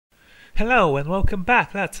Hello and welcome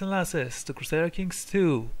back, lads and lasses, to Crusader Kings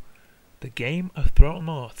 2, the Game of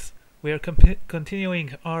Thrones. We are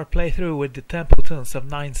continuing our playthrough with the Templetons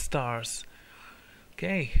of 9 stars.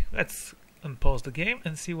 Okay, let's unpause the game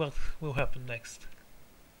and see what will happen next.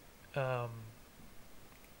 Right,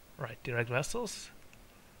 direct vessels.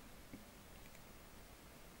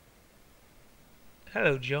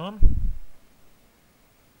 Hello, John.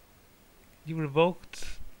 You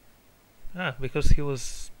revoked... because he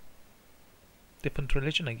was... different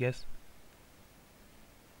religion, I guess.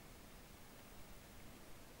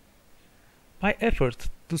 My efforts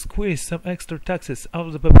to squeeze some extra taxes out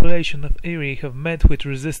of the population of Erie have met with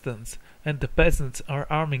resistance, and the peasants are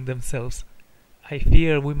arming themselves. I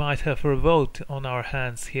fear we might have a revolt on our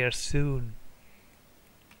hands here soon.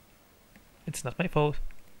 It's not my fault.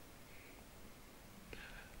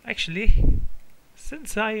 Actually,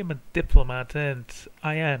 since I am a diplomat and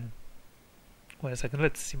I am... wait a second,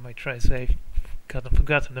 let's see my tries. I've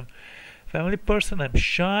forgotten them. Family person, I'm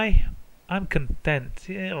shy, I'm content.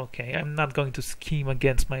 Yeah, okay, I'm not going to scheme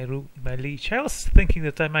against my liege. I was thinking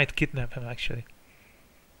that I might kidnap him, actually.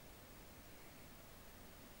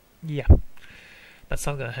 Yeah, that's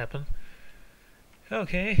not gonna happen.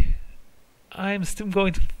 Okay, I'm still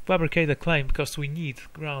going to fabricate a claim because we need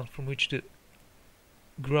ground from which to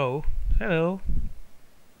grow. Hello.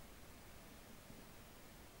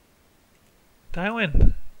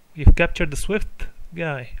 Tywin, you've captured the Swift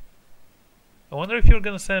guy. I wonder if you're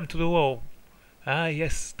gonna send him to the wall. Ah,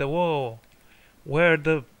 yes, the wall, where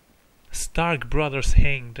the Stark brothers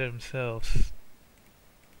hang themselves.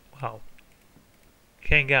 Wow.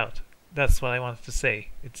 Hang out. That's what I wanted to say.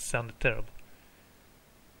 It sounded terrible.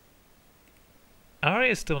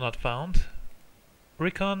 Arya is still not found.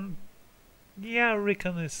 Rickon... yeah,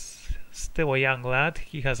 Rickon is still a young lad.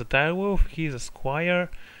 He has a direwolf, he's a squire,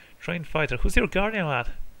 trained fighter. Who's your guardian, lad?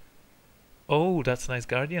 Oh, that's a nice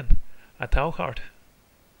guardian. A Tauhart.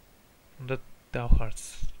 The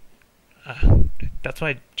Tauharts. That's why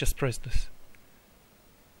I just pressed this.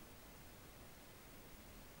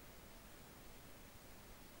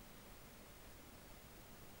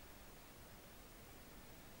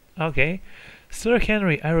 Okay. Sir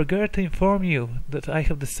Henry, I regret to inform you that I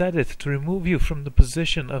have decided to remove you from the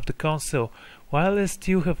position of the council. Whilst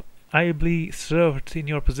you have ably served in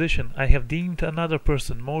your position, I have deemed another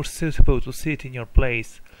person more suitable to sit in your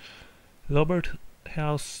place. Robert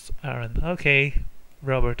House Aaron. Okay,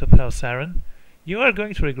 Robert of House Aaron. You are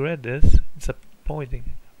going to regret this. It's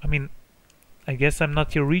disappointing. I mean, I guess I'm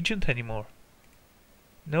not your regent anymore.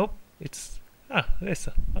 Nope, it's...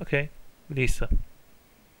 Lisa. Okay, Lisa.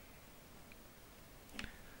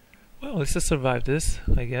 Well, Lisa survived this,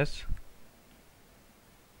 I guess.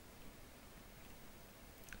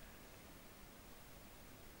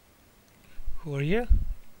 Who are you?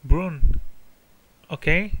 Brune.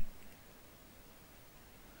 Okay.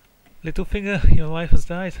 Littlefinger, your wife has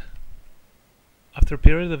died after a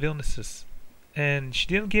period of illnesses, and she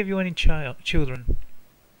didn't give you any children.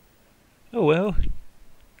 Oh well.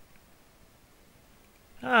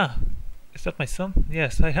 Is that my son?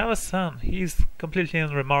 Yes, I have a son. He's completely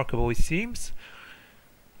unremarkable, it seems.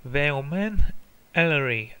 Valeman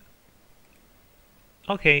Ellery.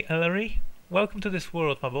 Okay, Ellery, welcome to this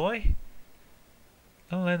world, my boy.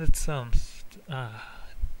 Unlanded sons.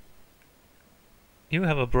 You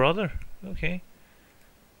have a brother? Okay.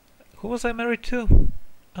 Who was I married to?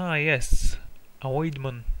 Yes. A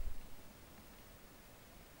Weidman.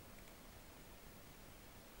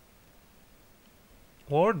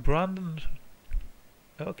 Lord Brandon.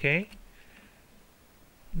 Okay.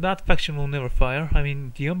 That faction will never fire. I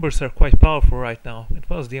mean, the Umbers are quite powerful right now. It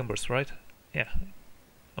was the Umbers, right? Yeah.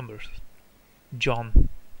 Umbers. John.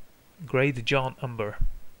 Great John Umber.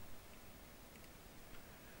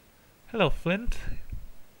 Hello, Flint.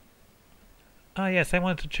 Yes, I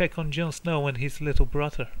wanted to check on Jon Snow and his little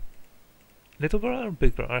brother. Little brother or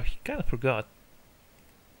big brother? I kinda forgot.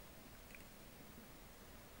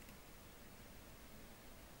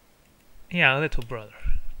 Yeah, little brother.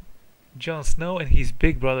 Jon Snow and his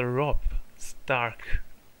big brother Robb Stark,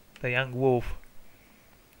 the young wolf.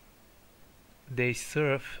 They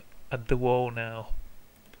serve at the wall now.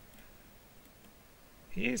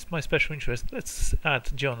 He is my special interest. Let's add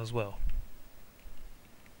John as well.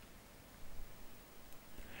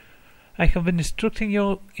 I have been instructing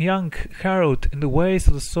your young Harold in the ways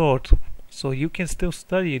of the sword, so you can still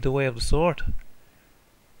study the way of the sword.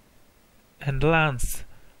 And Lance,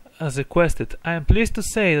 as requested, I am pleased to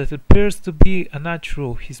say that it appears to be a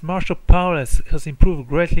natural. His martial prowess has improved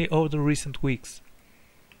greatly over the recent weeks.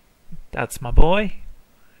 That's my boy.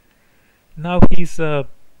 Now he's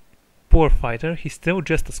poor fighter. He's still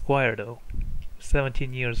just a squire though.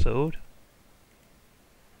 17 years old.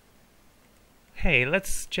 Hey,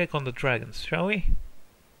 let's check on the dragons, shall we?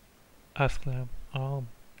 Ask them.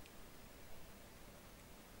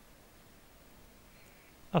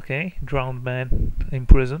 Okay, drowned man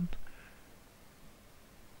imprisoned.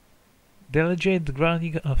 Delegate the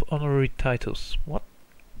granting of honorary titles. What?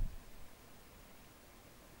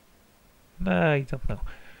 I don't know.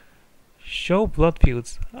 Show blood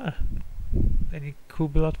fields. Any cool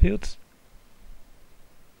blood fields?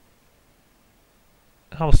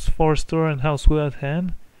 House Forester and House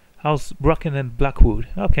Willardhan. House Bracken and Blackwood.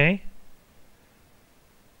 Okay.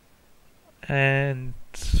 And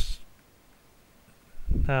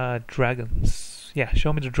dragons. Yeah,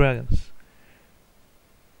 show me the dragons.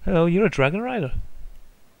 Hello, you're a dragon rider.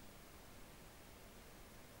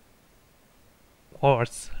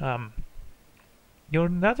 Horse. You're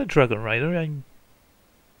not a dragon rider.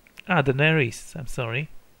 Daenerys. I'm sorry.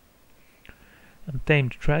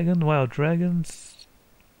 Untamed dragon. Wild dragons.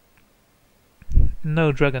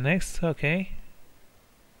 No Dragon X. Okay.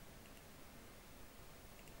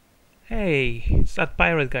 Hey, it's that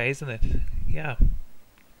pirate guy, isn't it? Yeah.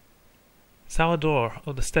 Salvador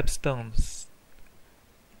of the Stepstones.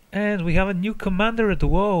 And we have a new commander at the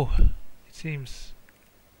wall, it seems.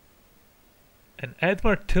 And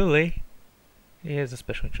Edward Tully. He has a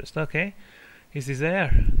special interest. Okay. He's his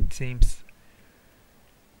heir, it seems.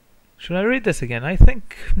 Should I read this again? I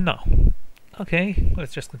think no. Okay,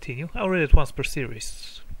 let's just continue. I'll read it once per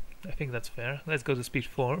series. I think that's fair. Let's go to speed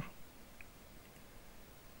 4.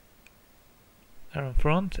 Iron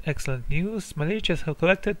Front, excellent news. My leeches have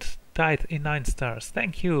collected tithe in 9 stars.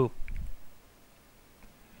 Thank you.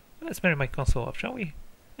 Let's marry my console off, shall we?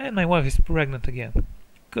 And my wife is pregnant again.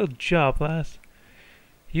 Good job, lass.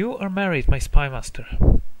 You are married, my spy master.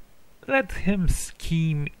 Let him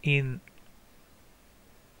scheme in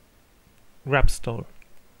Grab store.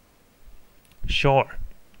 Sure.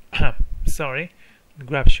 Sorry.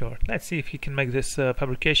 Grab short. Let's see if he can make this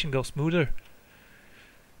fabrication go smoother.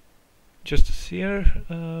 Justice here.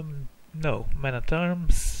 No. Man at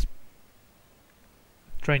arms.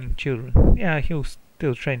 Training children. Yeah, he'll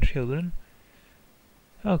still train children.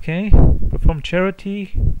 Okay. Perform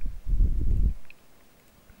charity.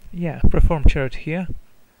 Yeah, perform charity here.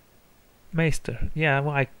 Maester. Yeah,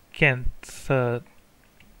 well, I can't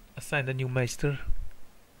assign a new Maester.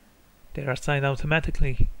 They are assigned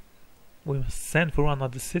automatically. We must send for one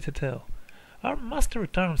at the Citadel. Our Master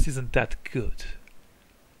at Arms isn't that good.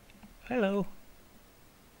 Hello.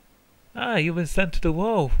 You've been sent to the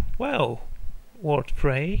wall. Well, Ward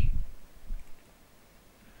Frey.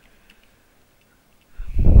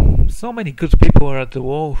 So many good people are at the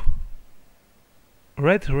wall.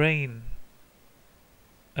 Red Rain.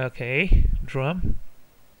 Okay, drum.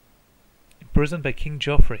 Imprisoned by King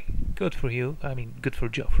Joffrey. Good for you. I mean, good for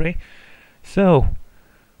Joffrey. So,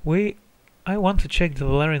 I want to check the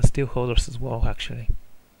Valerian Steelholders as well, actually.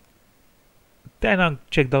 Then I'll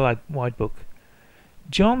check the White Book.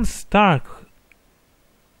 John Stark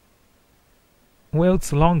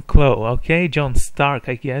wields long claw. Okay, John Stark,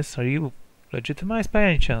 I guess. Are you legitimized by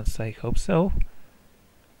any chance? I hope so.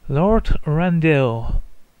 Lord Randale.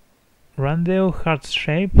 Randale,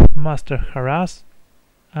 Heartshape, Master Harass.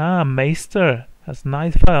 Maester, as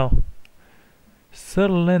Nightfall. Sir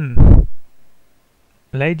Lynn.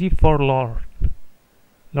 Lady Forlorn.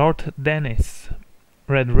 Lord Dennis.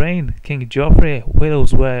 Red Rain, King Joffrey,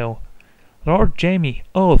 Willow's Vale. Lord Jaime,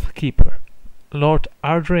 Oathkeeper. Lord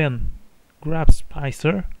Adrian, Grab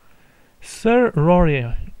Spicer. Sir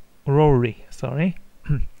Rory, sorry.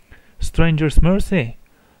 Stranger's Mercy.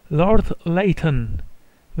 Lord Leighton,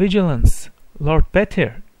 Vigilance. Lord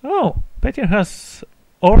Petyr. Oh, Petyr has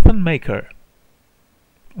Orphan Maker.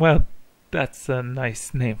 Well, that's a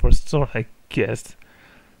nice name for a sword, I guess.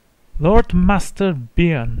 Lord Master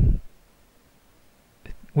Bjorn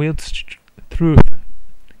wields Truth.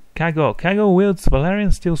 Kago wields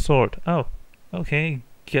Valerian Steel Sword. Oh, okay.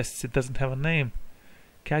 Guess it doesn't have a name.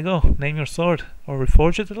 Kago, name your sword, or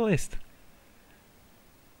reforge it at least.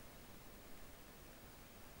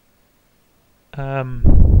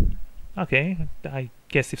 Okay, I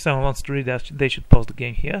guess if someone wants to read that, they should pause the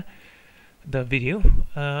game here. The video.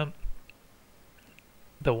 The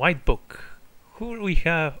White Book. Who do we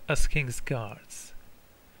have as King's Guards?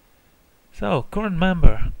 So, current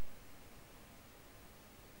member.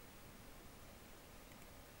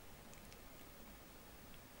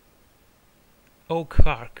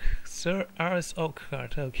 Oakhart. Sir Aris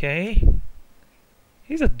Oakhart, okay.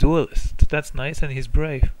 He's a duelist, that's nice, and he's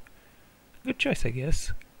brave. Good choice, I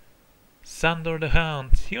guess. Sandor the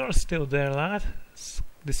Hound, you're still there, lad.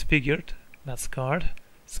 disfigured, not scarred.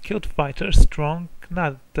 Skilled fighter, strong,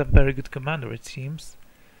 not a very good commander it seems.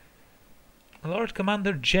 Lord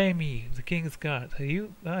Commander Jamie, the King's Guard. Are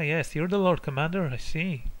you? Ah yes, you're the Lord Commander, I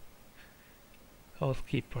see.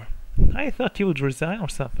 Oathkeeper. I thought you would resign or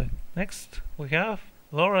something. Next, we have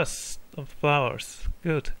Laura's of Flowers.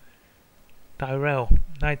 Good. Tyrell,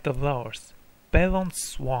 Knight of Flowers. Balon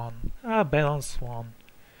Swan. Ah, Balon Swan.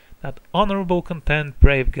 That honorable, content,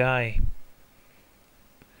 brave guy.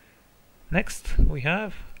 Next, we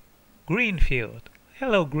have Greenfield.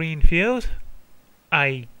 Hello, Greenfield.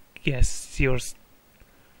 I guess you're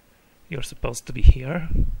supposed to be here.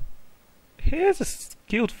 He is a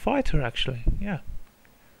skilled fighter, actually. Yeah.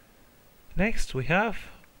 Next, we have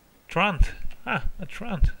Trant. Ah, a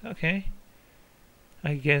Trant. Okay.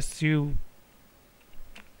 I guess you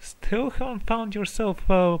still haven't found yourself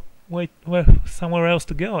somewhere else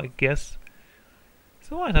to go, I guess.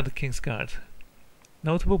 So why not the King's Guard?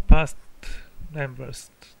 Notable past members.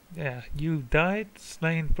 Yeah, you died,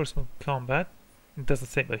 slain in personal combat. It doesn't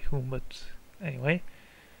say by whom, but anyway.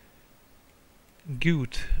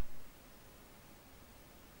 Good.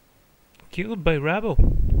 Killed by rabble.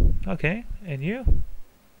 Okay, and you?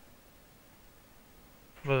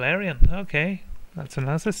 Valerian. Okay, that's an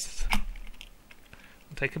assist.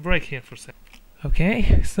 I'll take a break here for a second.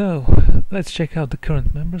 Okay, so let's check out the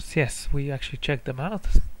current members. Yes, we actually checked them out.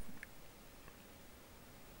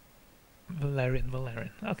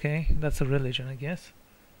 Valerian. Okay, that's a religion, I guess.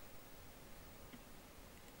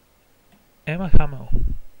 Emma Hamill.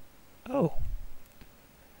 Oh.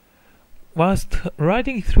 Whilst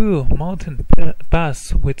riding through mountain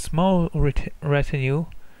pass with small retinue,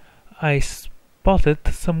 I spotted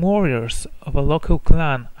some warriors of a local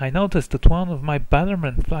clan. I noticed that one of my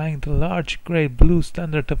bannermen flying the large grey blue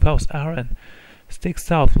standard of House Aaron sticks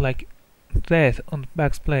out like death on the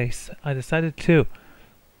back's place. I decided to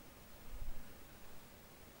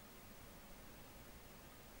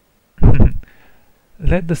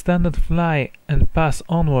let the standard fly and pass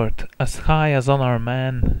onward as high as honor,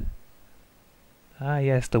 man. Ah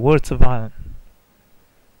yes, the words of Alan.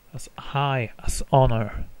 As high as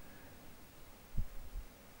honor.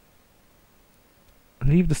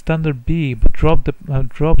 Leave the standard be, but drop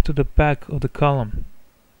to the back of the column.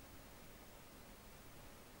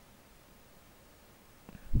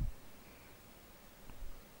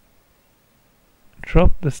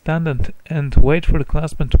 Drop the standard and wait for the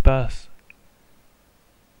clansman to pass.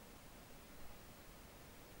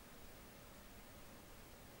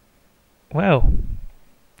 Well,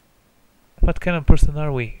 what kind of person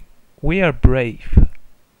are we? We are brave.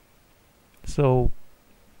 So,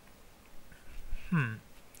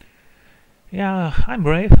 yeah, I'm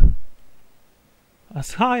brave.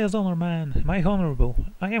 As high as honor, man. Am I honorable?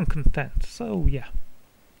 I am content. So, yeah.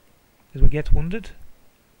 Did we get wounded?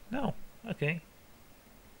 No. Okay.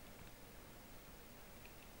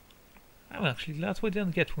 I'm actually glad we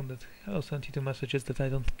didn't get wounded. I'll send you two messages that I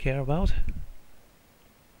don't care about.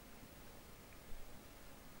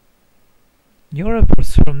 Your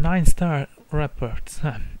reports from 9-star reports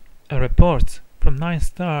from 9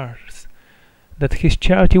 stars that his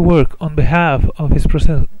charity work on behalf of his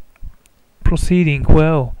proceeding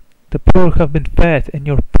well. The poor have been fed and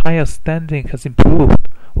your pious standing has improved.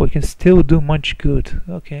 We can still do much good.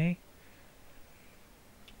 Okay.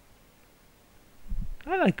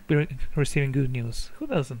 I like receiving good news. Who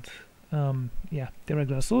doesn't? Yeah, Terra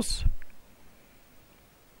Grassus.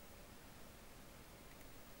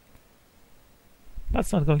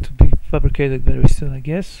 That's not going to be fabricated very soon, I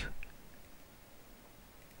guess.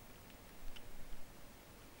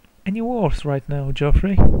 Any wars right now,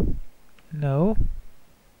 Geoffrey? No.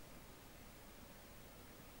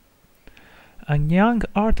 A young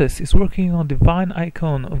artist is working on divine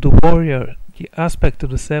icon of the warrior, the aspect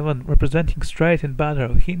of the 7 representing straight in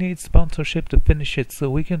battle. He needs sponsorship to finish it so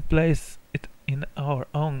we can place it in our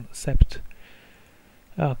own sept.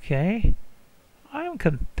 Okay. I'm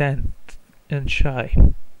content and shy.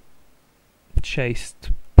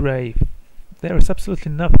 Chaste, brave. There is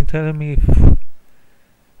absolutely nothing telling me if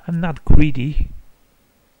I'm not greedy.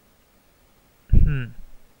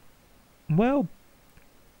 Well,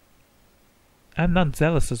 I'm not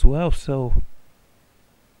zealous as well, so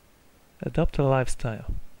adopt a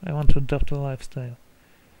lifestyle. I want to adopt a lifestyle.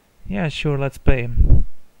 Yeah, sure, let's pay him.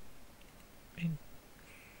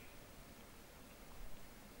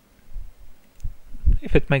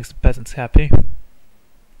 If it makes the peasants happy.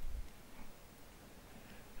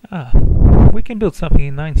 Ah, we can build something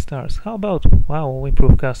in 9 stars. How about, wow,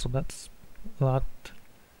 improve castle, that's a lot.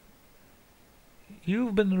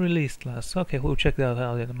 You've been released, lass. Okay, we'll check that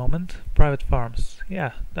out in a moment. Private farms.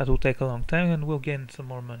 Yeah, that will take a long time and we'll gain some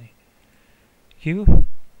more money. You,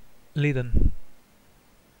 Lydon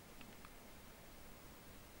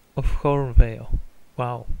of Hornvale.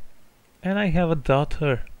 Wow. And I have a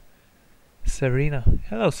daughter, Serena.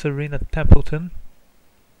 Hello, Serena Templeton.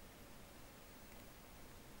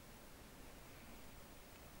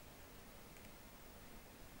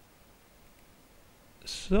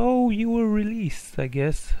 So you were released, I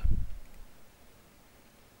guess.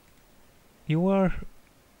 You are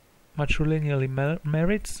matrilineally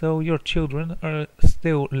married, so your children are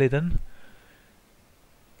still Lydon.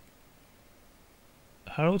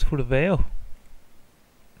 Harold for the Vale.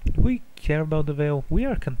 Do we care about the Vale? We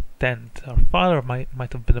are content. Our father might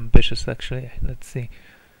have been ambitious, actually. Let's see.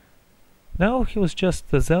 No, he was just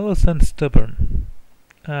zealous and stubborn.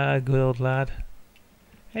 Ah, good old lad.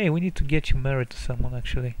 Hey, we need to get you married to someone,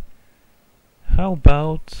 actually. How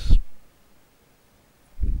about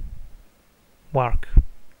Mark?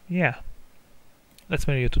 Yeah. Let's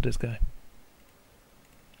marry you to this guy.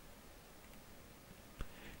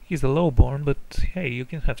 He's a lowborn, but hey, you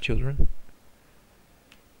can have children.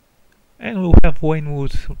 And we'll have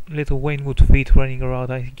Waynwood, little Waynwood feet running around,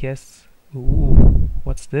 I guess. Ooh,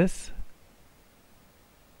 what's this?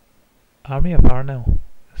 Army of Arno.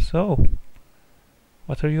 So,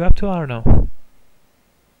 what are you up to, Arno?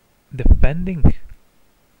 Defending?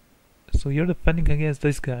 So you're defending against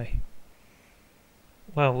this guy.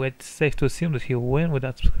 Well, it's safe to assume that he'll win with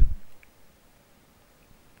that.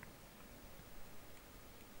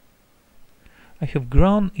 I have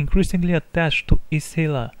grown increasingly attached to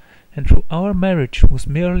Isila, and through our marriage was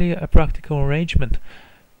merely a practical arrangement.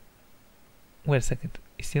 Wait a second.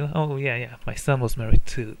 Isila? Oh, yeah. My son was married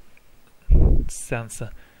to Sansa.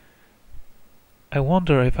 I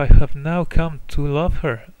wonder if I have now come to love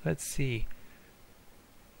her. Let's see.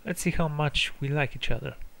 Let's see how much we like each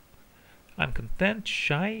other. I'm content,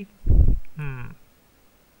 shy.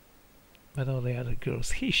 But all the other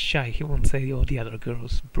girls. He's shy, he won't say all the other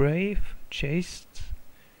girls. Brave, chaste.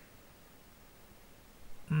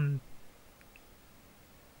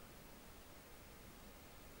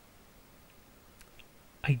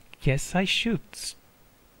 I guess I should.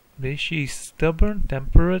 She's stubborn,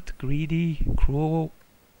 temperate, greedy, cruel,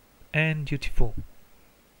 and dutiful.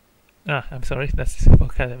 Ah, I'm sorry, that's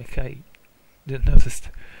academic. I didn't notice.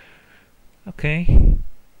 Okay.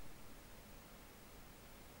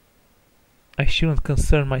 I shouldn't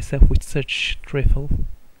concern myself with such trifle.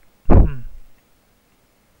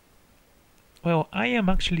 Well, I am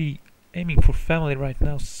actually aiming for family right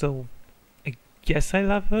now, so I guess I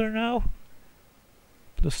love her now.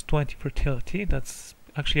 Plus 20 fertility, that's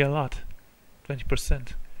actually a lot. 20%.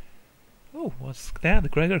 Oh, what's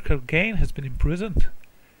that? Gregor Clegane has been imprisoned.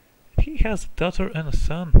 He has a daughter and a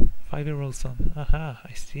son. 5-year-old son. Aha,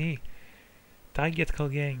 I see. Tyget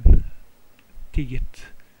Clegane. Tyget.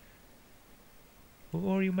 Who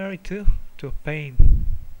are you married to? To a Pain.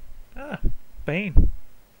 Ah, Pain.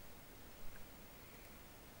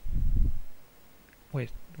 Wait,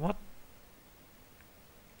 what?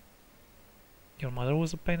 Your mother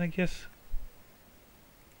was a Pain, I guess?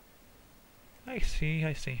 I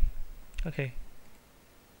see. Okay.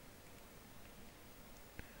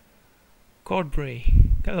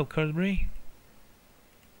 Cordbray. Hello, Cordbray.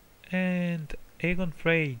 And Aegon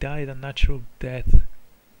Frey died a natural death.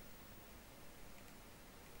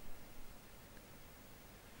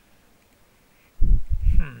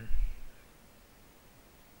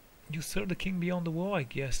 You serve the king beyond the wall, I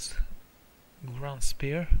guess. Grand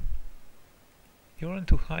Spear. You're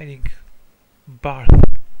into hiding. Barth.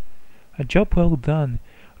 A job well done.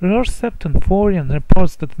 Lord Septon Forian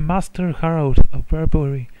reports that Master Harold of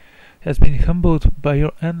Burberry has been humbled by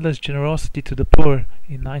your endless generosity to the poor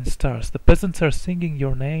in 9 stars. The peasants are singing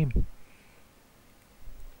your name.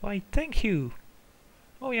 Why, thank you.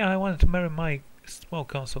 Oh yeah, I wanted to marry my small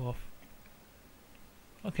council off.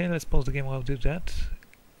 Okay, let's pause the game while I do that.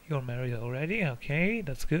 You're married already, okay,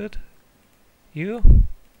 that's good. You?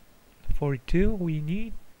 42, we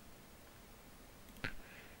need...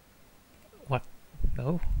 What?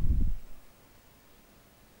 No?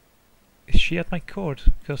 Is she at my court?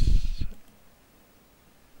 Because...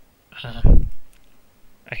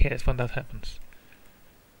 I hate it when that happens.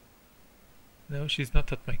 No, she's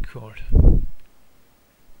not at my court.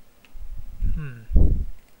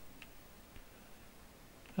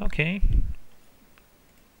 Okay.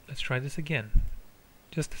 Let's try this again.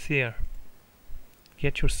 Just this year.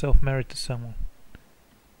 Get yourself married to someone.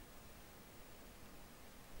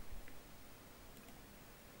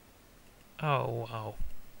 Oh, wow.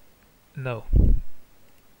 No.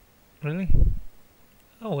 Really?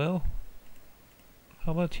 Oh well.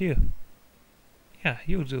 How about you? Yeah,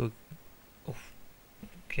 you do. Oof.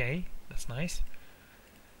 Okay, that's nice.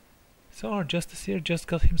 So our justice here just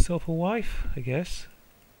got himself a wife, I guess.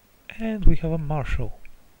 And we have a marshal.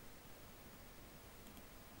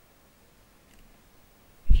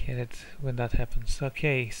 Hate it when that happens.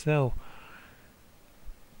 Okay, so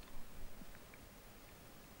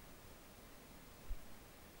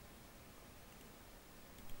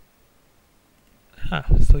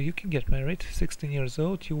so you can get married, 16 years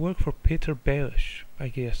old, you work for Peter Baelish, I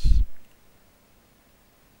guess.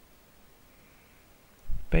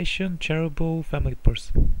 Patient, charitable, family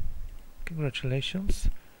person. Congratulations.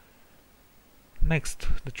 Next,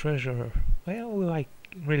 the treasurer. Well, I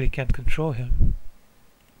really can't control him.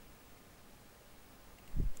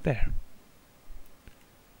 There.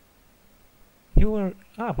 You are...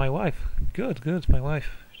 my wife. Good, good, my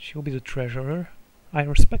wife. She'll be the treasurer. I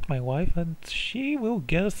respect my wife, and she will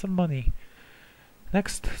get us some money.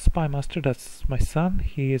 Next, spy master, that's my son.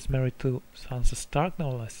 He is married to Sansa Stark, no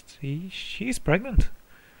less. She's pregnant.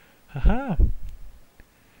 Haha.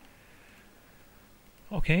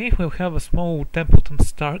 Okay, we'll have a small Templeton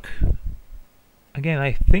Stark. Again,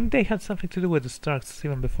 I think they had something to do with the Starks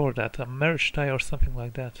even before that. A marriage tie or something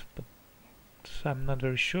like that. But I'm not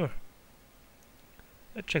very sure.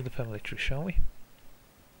 Let's check the family tree, shall we?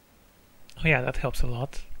 Oh yeah, that helps a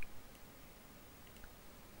lot.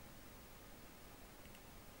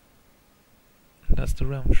 That's the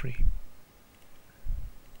realm tree.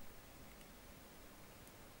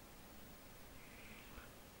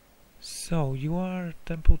 So, you are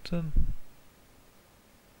Templeton.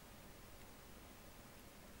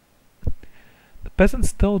 The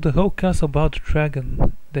peasants told the whole castle about the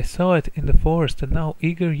dragon. They saw it in the forest, and now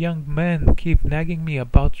eager young men keep nagging me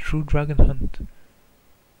about true dragon hunt.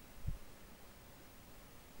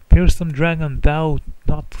 Fearsome dragon, thou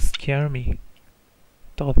not scare me.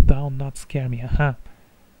 Thou not scare me, aha.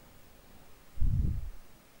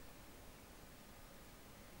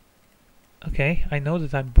 Okay, I know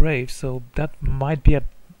that I'm brave, so that might be a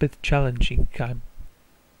bit challenging.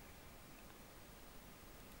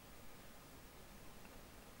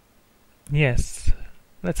 Yes,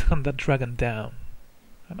 let's hunt that dragon down.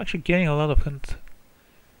 I'm actually getting a lot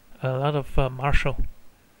of martial.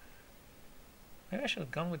 Maybe I should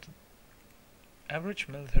have gone with average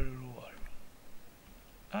military ruler.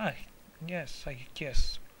 Yes, I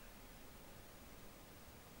guess.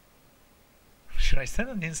 Should I send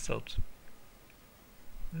an insult?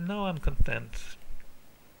 No, I'm content.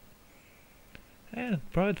 And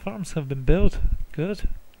private farms have been built. Good.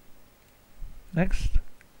 Next.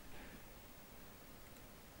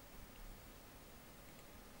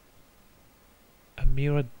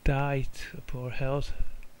 Amira died of poor health.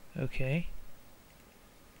 Okay.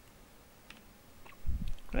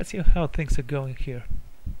 Let's see how things are going here.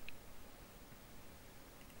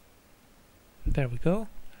 There we go.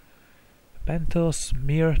 Bentos,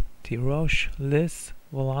 Mir, Tirosh, Liz,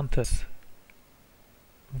 Volantes.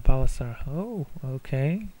 Balasar. Oh,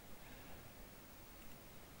 okay.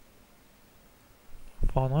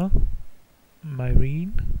 Fauna,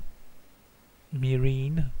 Myrene,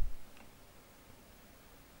 Mirene.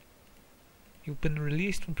 You've been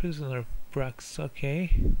released from prisoner, Brax.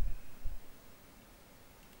 Okay.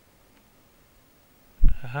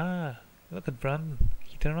 Aha! Look at Brandon.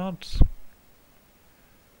 He turned out.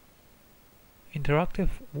 Interactive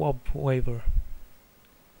Wob Waiver.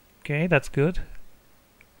 Okay, that's good.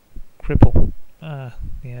 Cripple.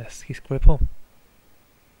 Yes, he's cripple.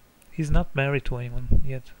 He's not married to anyone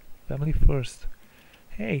yet. Family first.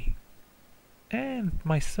 Hey! And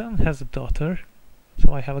my son has a daughter,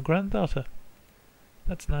 so I have a granddaughter.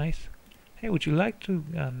 That's nice. Hey, would you like to...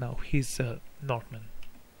 no, he's Northman.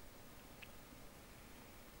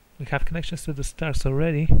 We have connections to the stars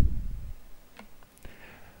already.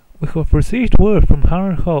 We have received word from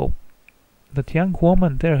Harrenhal that young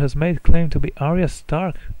woman there has made claim to be Arya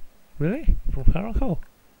Stark. Really? From Harrenhal?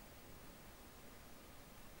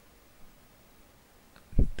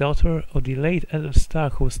 Daughter of the late Eddard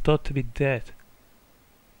Stark, who was thought to be dead.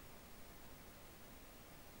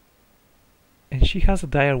 And she has a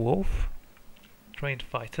dire wolf. Trained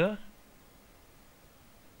fighter.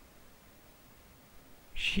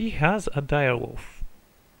 She has a dire wolf.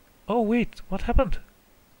 Oh wait, what happened?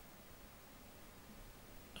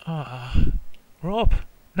 Rob,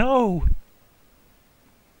 no!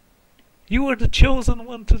 You were the chosen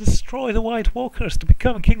one to destroy the White Walkers, to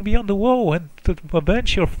become king beyond the wall, and to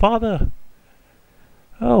avenge your father.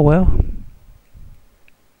 Oh well.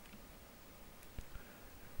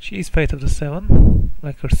 She is Fate of the Seven,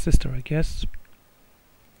 like her sister, I guess.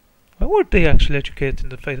 Well, were they actually educated in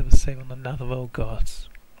the fate of a seven and not of all gods?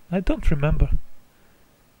 I don't remember.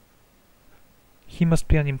 He must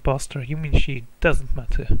be an impostor. You mean she? Doesn't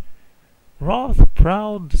matter. Wrath,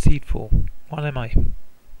 proud, deceitful. What am I?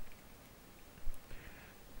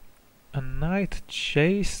 A knight,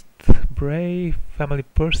 chaste, brave, family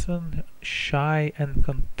person, shy and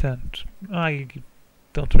content. I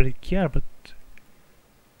don't really care, but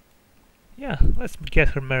yeah, let's get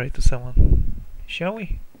her married to someone, shall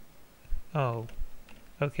we? Oh,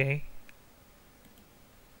 okay.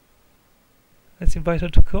 Let's invite her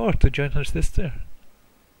to court to join her sister.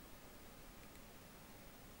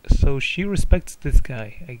 So she respects this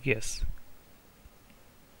guy, I guess.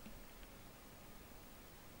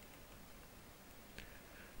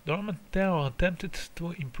 Dormant Terror attempted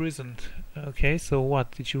to imprison. Okay, so what?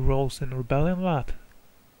 Did you roll in rebellion, lad?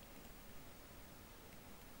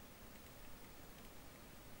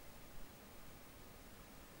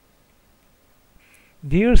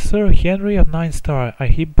 Dear Sir Henry of Nine Star, I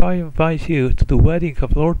hereby invite you to the wedding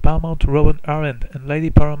of Lord Paramount Robert Arrant and Lady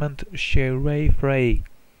Paramount Shirley Frey.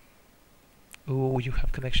 Oh, you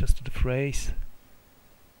have connections to the Freys.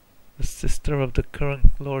 The sister of the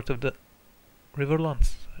current Lord of the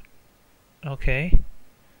Riverlands. Okay.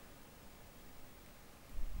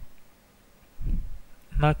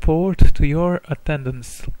 Look forward to your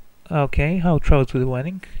attendance. Okay, I'll travel to the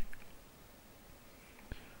wedding.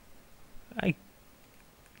 I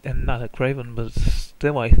am not a craven, but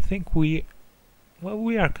still I think we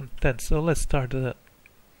are content, so let's start the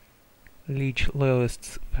Liege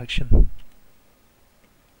Loyalists faction.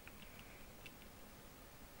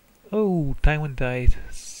 Oh, Tywin died.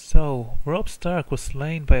 So, Robb Stark was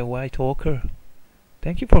slain by a White Walker.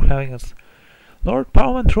 Thank you for having us. Lord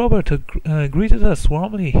Paramount Robert greeted us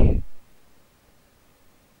warmly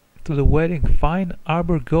to the wedding. Fine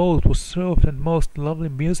arbor gold was served and most lovely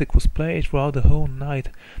music was played throughout the whole night.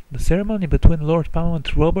 The ceremony between Lord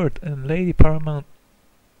Paramount Robert and Lady Paramount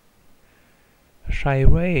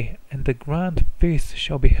Shirley and the grand feast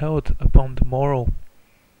shall be held upon the morrow.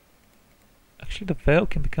 Actually, the veil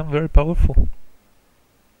can become very powerful.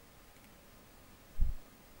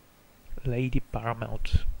 Lady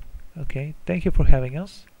Paramount. Okay, thank you for having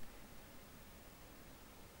us.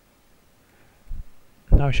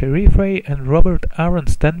 Now Shirley Frey and Robert Arrant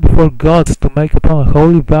stand before gods to make upon a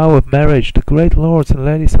holy vow of marriage. The great lords and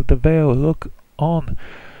ladies of the Vale look on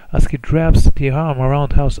as he wraps the arm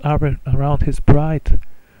around House Arrant around his bride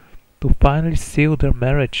to finally seal their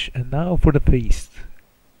marriage. And now for the feast.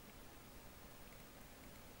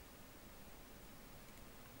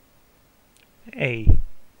 Hey,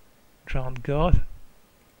 drowned god.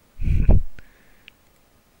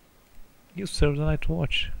 You serve the night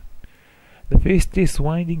watch. The feast is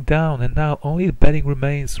winding down, and now only the bedding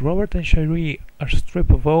remains. Robert and Shirley are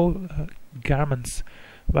stripped of all garments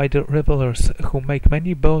by the revelers, who make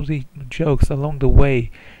many bawdy jokes along the way.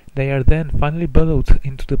 They are then finally bundled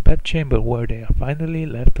into the bedchamber, where they are finally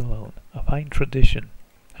left alone. A fine tradition.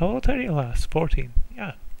 How old are you, lass? 14.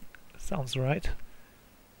 Yeah, sounds right.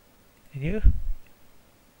 And you?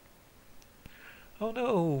 Oh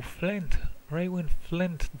no, Flint. Raywin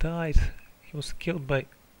Flint died. He was killed by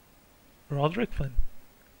Roderick Flint.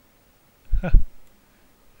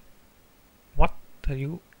 What are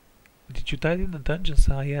you? Did you die in the dungeons?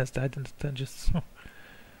 Ah yes, died in the dungeons.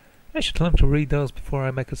 I should learn to read those before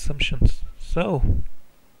I make assumptions. So,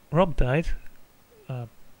 Robb died.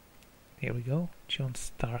 Here we go. Jon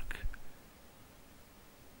Stark.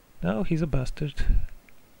 No, he's a bastard.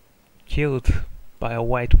 Killed by a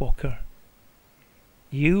White Walker.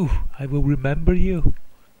 You, I will remember you.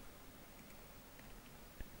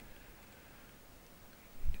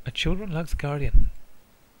 A children lacks guardian.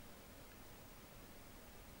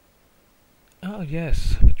 Oh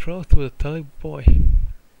yes, betrothed with a Tully boy.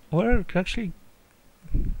 We're actually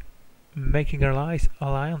making our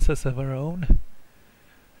alliances of our own.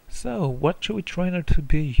 So, what should we train her to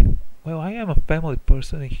be? Well, I am a family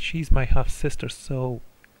person and she's my half-sister, so...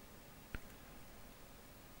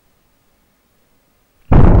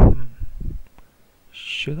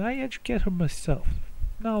 Should I educate her myself?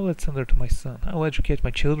 Now let's send her to my son. I'll educate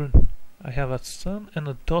my children. I have a son and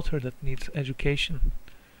a daughter that needs education.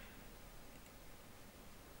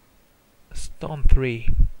 Stone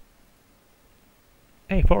 3.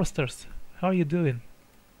 Hey Foresters, how are you doing?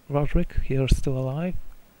 Roderick, you're still alive?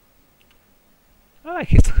 I like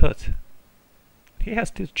his hut. He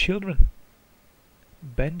has 2 children.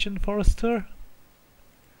 Benjamin Forrester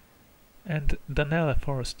and Danella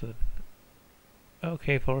Forrester.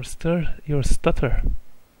 Okay, Forrester, you're a stutter.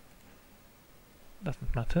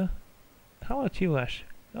 Doesn't matter. How about you, Ash?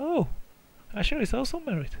 Oh, Asher is also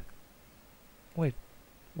married. Wait,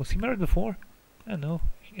 was he married before? I don't know.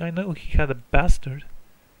 I know he had a bastard.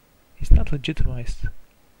 He's not legitimized.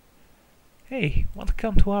 Hey, want to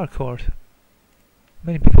come to our court?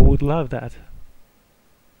 Many people would love that.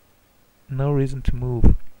 No reason to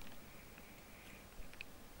move.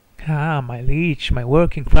 Ah, my liege, my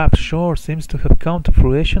work in Crab's Shore seems to have come to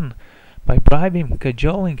fruition. By bribing,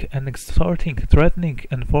 cajoling, and extorting, threatening,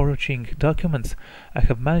 and forging documents, I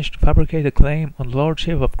have managed to fabricate a claim on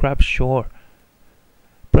lordship of Crab's Shore,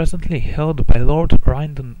 presently held by Lord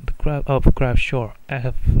Rindon of Crab's Shore. I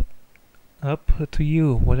have up to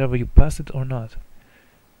you whether you pass it or not.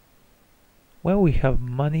 Well, we have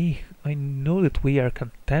money. I know that we are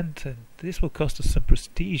content, and this will cost us some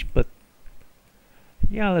prestige, but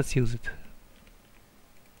yeah, let's use it.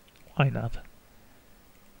 Why not?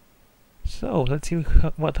 So, let's see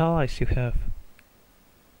what allies you have.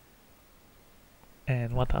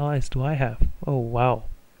 And what allies do I have? Oh wow,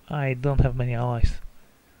 I don't have many allies.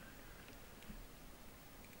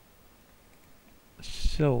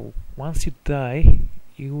 So, once you die,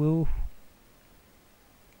 you will...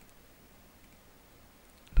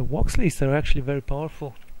 The Woxleys are actually very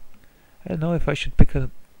powerful. I don't know if I should pick a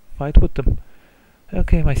fight with them.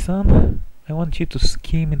 Okay, my son, I want you to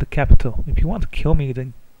scheme in the capital. If you want to kill me,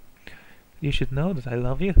 then you should know that I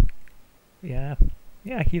love you. Yeah,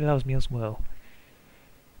 he loves me as well.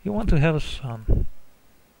 You want to have a son.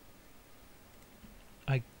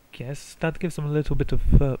 I guess that gives him a little bit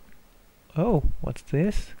of... Oh, what's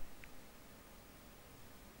this?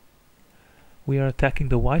 We are attacking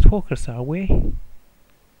the White Walkers, are we?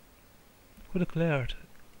 Who declared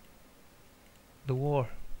the war?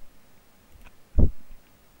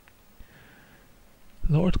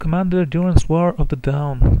 Lord Commander Durance War of the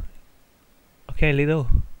Dawn. Okay, Lido,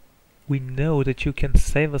 we know that you can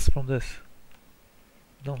save us from this.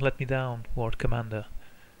 Don't let me down, Lord Commander.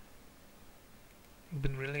 You've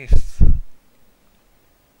been released.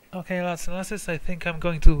 Okay, lads and lasses, I think I'm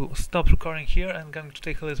going to stop recording here. I'm going to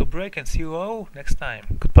take a little break and see you all next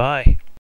time. Goodbye.